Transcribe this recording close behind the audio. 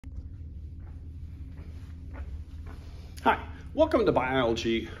Hi, welcome to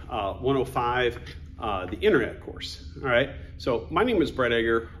Biology 105, the internet course. All right, so my name is Brett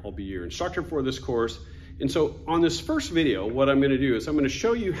Egger. I'll be your instructor for this course. And so on this first video, what I'm going to do is I'm going to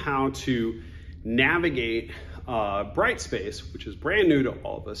show you how to navigate Brightspace, which is brand new to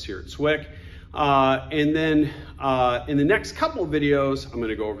all of us here at SWIC. And then in the next couple of videos, I'm going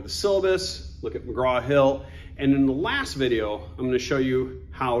to go over the syllabus, look at McGraw-Hill, and in the last video, I'm going to show you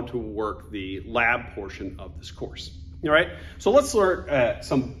how to work the lab portion of this course. All right, so let's learn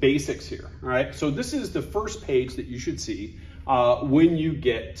some basics here. All right, so this is the first page that you should see when you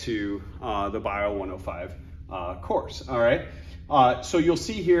get to the Bio 105 course. All right, so you'll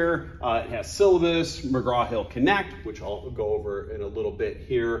see here it has syllabus, McGraw-Hill Connect, which I'll go over in a little bit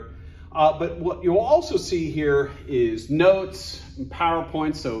here. But what you'll also see here is notes and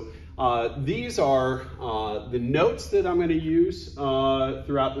PowerPoint. So these are the notes that I'm going to use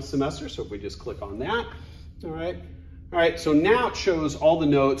throughout the semester. So if we just click on that, all right, so now it shows all the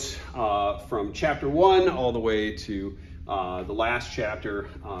notes from chapter 1 all the way to the last chapter,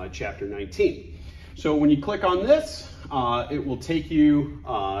 chapter 19. So when you click on this, it will take you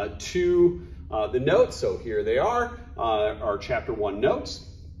to the notes. So here they are, our chapter 1 notes.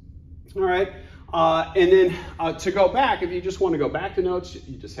 All right, and then to go back, if you just want to go back to notes,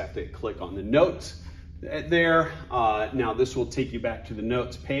 you just have to click on the notes there. Now this will take you back to the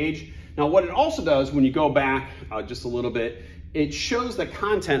notes page. Now what it also does when you go back just a little bit, it shows the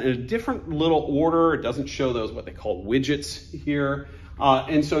content in a different little order. It doesn't show those what they call widgets here.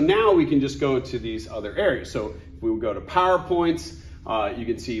 And so now we can just go to these other areas. So if we would go to PowerPoints, you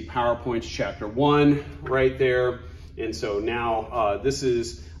can see PowerPoints chapter 1 right there. And so now this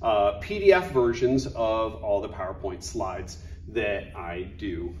is PDF versions of all the PowerPoint slides that I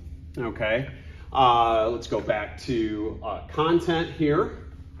do. Okay, let's go back to content here.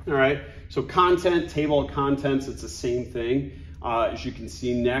 All right, so content, table of contents, it's the same thing. As you can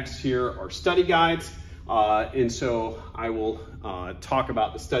see next here are study guides. And so I will talk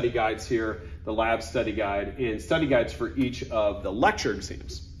about the study guides here, the lab study guide, and study guides for each of the lecture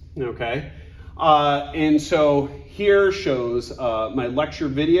exams. Okay, and so here shows my lecture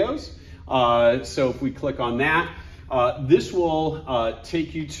videos. So if we click on that, this will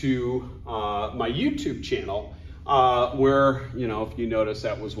take you to my YouTube channel where, you know, if you notice,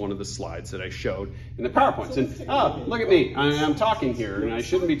 that was one of the slides that I showed in the PowerPoints. And oh, look at me, I'm talking here and I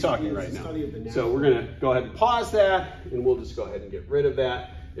shouldn't be talking right now. So we're gonna go ahead and pause that and we'll just go ahead and get rid of that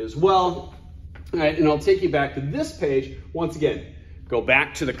as well. All right, and I'll take you back to this page. Once again, go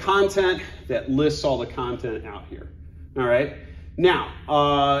back to the content that lists all the content out here. All right,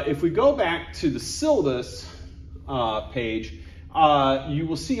 now if we go back to the syllabus page, you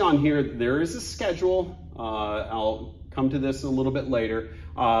will see on here there is a schedule. I'll come to this a little bit later,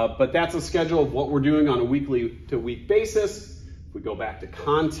 but that's a schedule of what we're doing on a weekly to week basis. If we go back to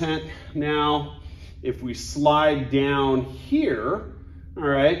content now, if we slide down here, all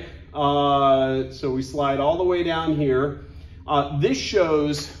right, so we slide all the way down here, this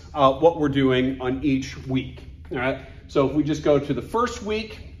shows what we're doing on each week. All right, so if we just go to the first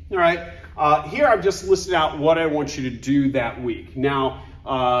week, all right, here I've just listed out what I want you to do that week. Now,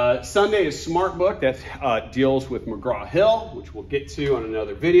 Sunday is Smart Book that deals with McGraw-Hill, which we'll get to on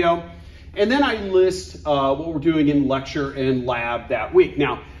another video. And then I list what we're doing in lecture and lab that week.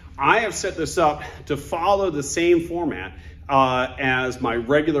 Now, I have set this up to follow the same format as my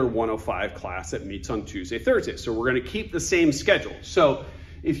regular 105 class that meets on Tuesday, Thursday. So we're going to keep the same schedule. So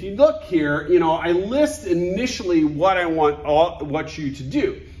if you look here, you know, I list initially what I want you to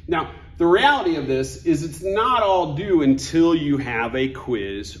do. Now, the reality of this is it's not all due until you have a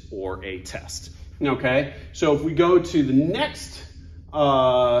quiz or a test. Okay, so if we go to the next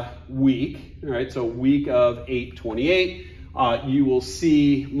week, all right, so week of 8/28, you will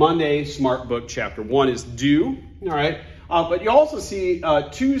see Monday, Smart Book Chapter 1 is due, all right, but you also see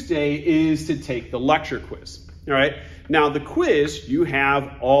Tuesday is to take the lecture quiz, all right. Now the quiz you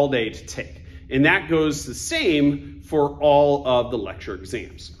have all day to take, and that goes the same for all of the lecture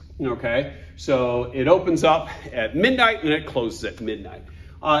exams. Okay, so it opens up at midnight and it closes at midnight.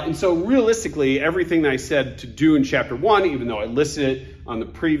 And so realistically, everything that I said to do in chapter 1, even though I listed it on the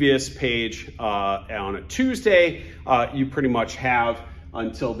previous page on a Tuesday, you pretty much have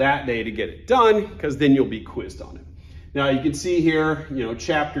until that day to get it done, because then you'll be quizzed on it. Now you can see here, you know,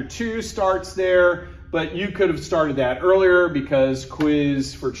 chapter 2 starts there, but you could have started that earlier because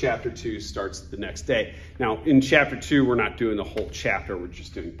quiz for chapter 2 starts the next day. Now in chapter 2, we're not doing the whole chapter, we're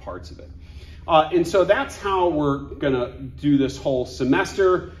just doing parts of it. And so that's how we're gonna do this whole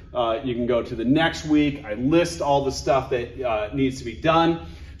semester. You can go to the next week. I list all the stuff that needs to be done.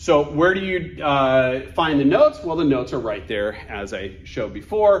 So where do you find the notes? Well, the notes are right there, as I showed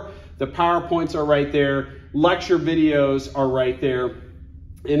before. The PowerPoints are right there. Lecture videos are right there.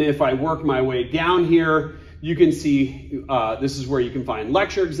 And if I work my way down here, you can see this is where you can find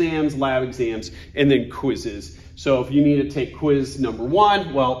lecture exams, lab exams, and then quizzes. So if you need to take quiz number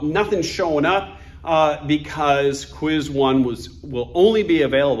 1, well, nothing's showing up because quiz 1 will only be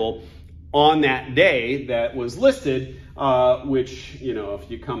available on that day that was listed, which, you know,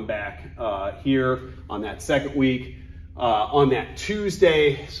 if you come back here on that second week, on that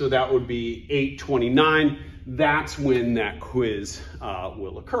Tuesday, so that would be 8/29, that's when that quiz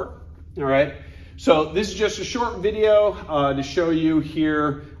will occur. All right. So this is just a short video to show you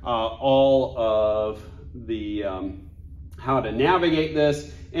here all of the how to navigate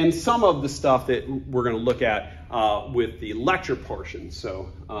this and some of the stuff that we're going to look at with the lecture portion. So,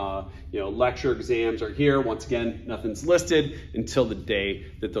 you know, lecture exams are here. Once again, nothing's listed until the day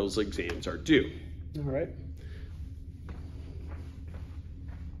that those exams are due. All right.